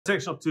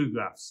Section of two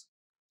graphs.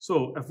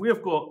 So if we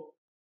have got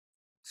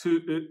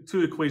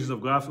two equations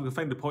of graphs, we can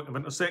find the point of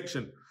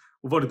intersection.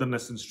 We've already done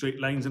this in straight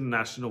lines in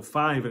National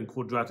 5 and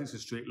quadratics and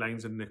straight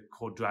lines in the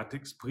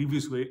quadratics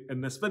previously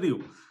in this video.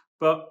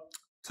 But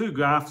two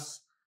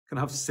graphs can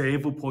have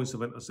several points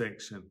of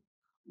intersection.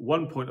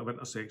 One point of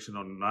intersection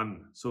or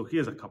none. So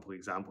here's a couple of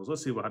examples.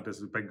 Let's say we had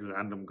this big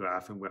random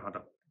graph and we had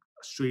a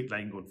straight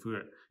line going through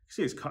it. You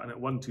see it's cutting at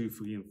 1, 2,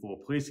 3 and 4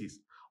 places.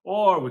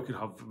 Or we could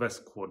have this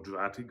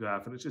quadratic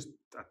graph and it's just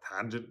a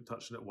tangent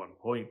touching at one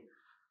point.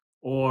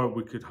 Or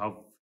we could have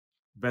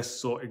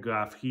this sort of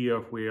graph here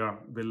where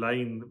the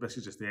line, this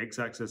is just the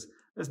x-axis,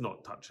 is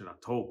not touching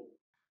at all.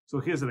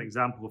 So here's an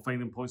example of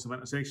finding points of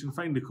intersection.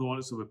 Find the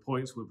coordinates of the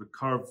points where the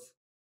curve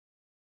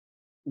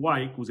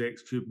y equals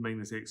x cubed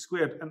minus x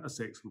squared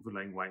intersects with the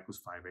line y equals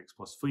 5x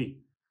plus 3.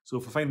 So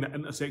if we find the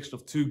intersection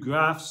of two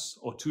graphs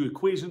or two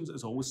equations,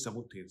 it's always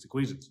simultaneous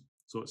equations.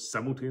 So it's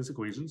simultaneous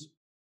equations.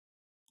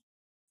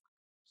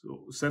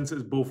 So since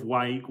it's both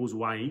y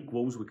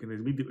equals, we can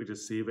immediately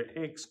just say that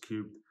x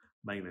cubed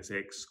minus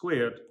x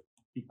squared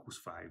equals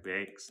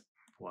 5x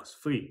plus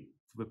 3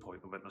 for the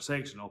point of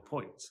intersection or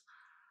points.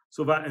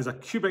 So that is a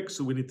cubic,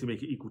 so we need to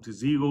make it equal to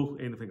 0,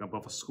 anything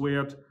above a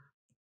squared.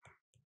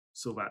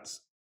 So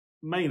that's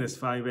minus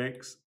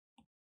 5x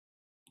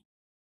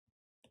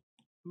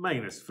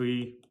minus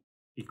 3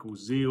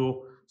 equals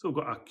 0. So we've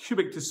got a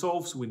cubic to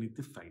solve, so we need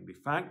to find the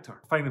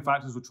factor. Finding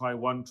factors, we'll try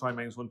 1, try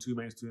minus 1, 2,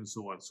 minus 2, and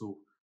so on. So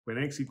when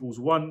x equals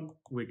 1,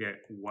 we get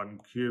 1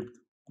 cubed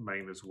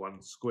minus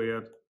 1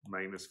 squared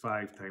minus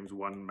 5 times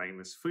 1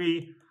 minus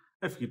 3.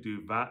 If you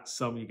do that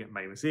sum, you get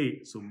minus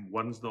 8. So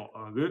 1's not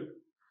a root.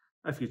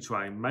 If you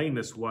try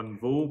minus 1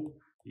 though,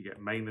 you get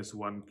minus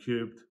 1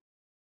 cubed.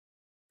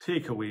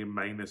 Take away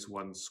minus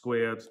 1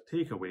 squared.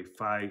 Take away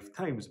 5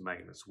 times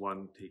minus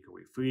 1. Take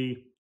away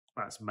 3.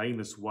 That's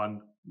minus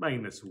 1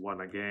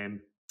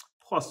 again.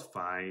 Plus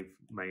 5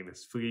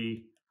 minus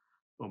 3.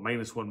 Well,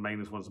 minus 1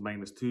 is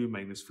minus 2.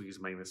 Minus 3 is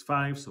minus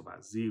 5. So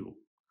that's 0.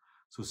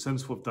 So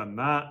since we've done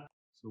that,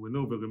 so we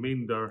know the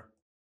remainder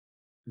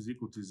is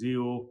equal to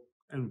 0,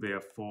 and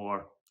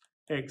therefore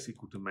x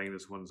equal to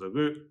minus 1 is a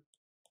root,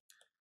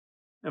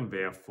 and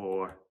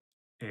therefore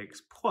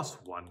x plus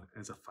 1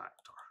 is a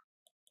factor.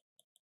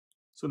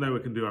 So now we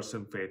can do our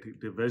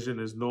synthetic division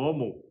as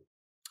normal.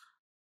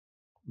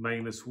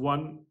 Minus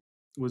 1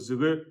 was the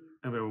root,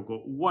 and then we've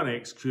got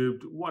 1x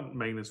cubed, 1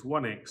 minus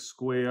 1x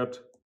squared,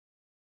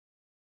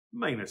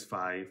 minus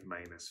 5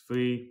 minus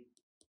 3.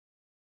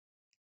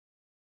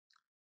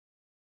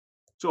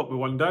 Drop the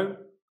 1 down,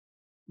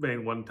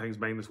 then 1 times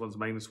minus 1 is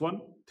minus 1.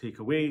 Take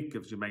away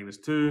gives you minus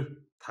 2,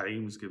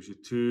 times gives you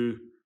 2,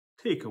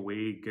 take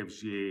away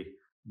gives you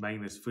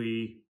minus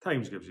 3,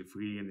 times gives you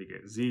 3, and you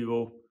get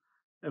 0.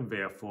 And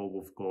therefore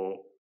we've got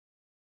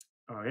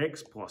our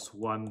x plus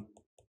 1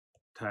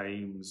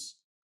 times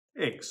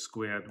x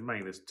squared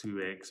minus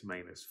 2x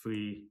minus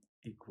 3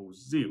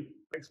 equals 0.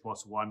 X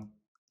plus 1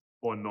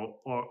 or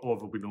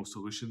there'll be no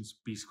solutions.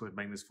 B squared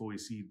minus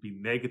 4ac would be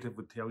negative,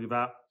 would tell you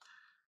that.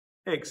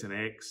 X and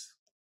x,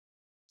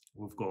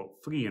 we've got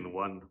 3 and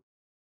 1.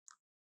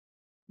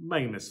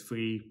 Minus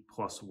 3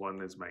 plus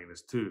 1 is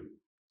minus 2.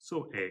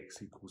 So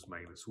x equals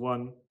minus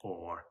 1,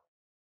 or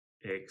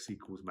x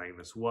equals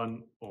minus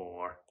 1,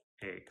 or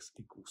x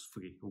equals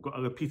 3. We've got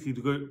a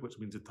repeated root, which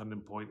means the turning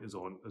point is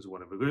on as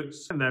one of the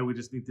roots. And now we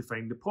just need to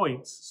find the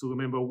points. So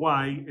remember,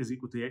 y is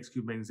equal to x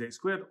cubed minus x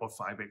squared, or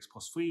 5x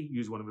plus 3.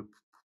 Use one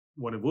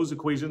of those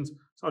equations.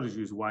 So I'll just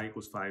use y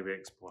equals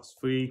 5x plus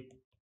 3.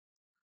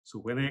 So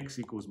when x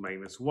equals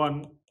minus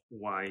 1,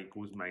 y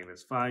equals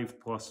minus 5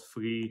 plus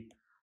 3.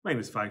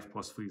 Minus 5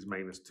 plus 3 is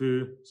minus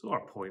 2. So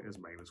our point is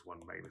minus 1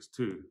 minus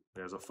 2.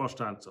 There's our first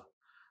answer.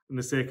 And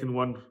the second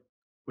one,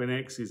 when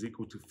x is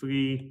equal to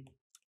 3,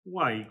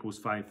 y equals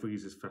 5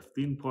 3s is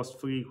 15 plus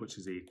 3, which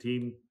is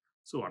 18.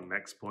 So our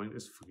next point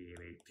is 3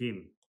 and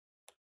 18.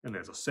 And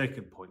there's our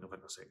second point of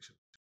intersection.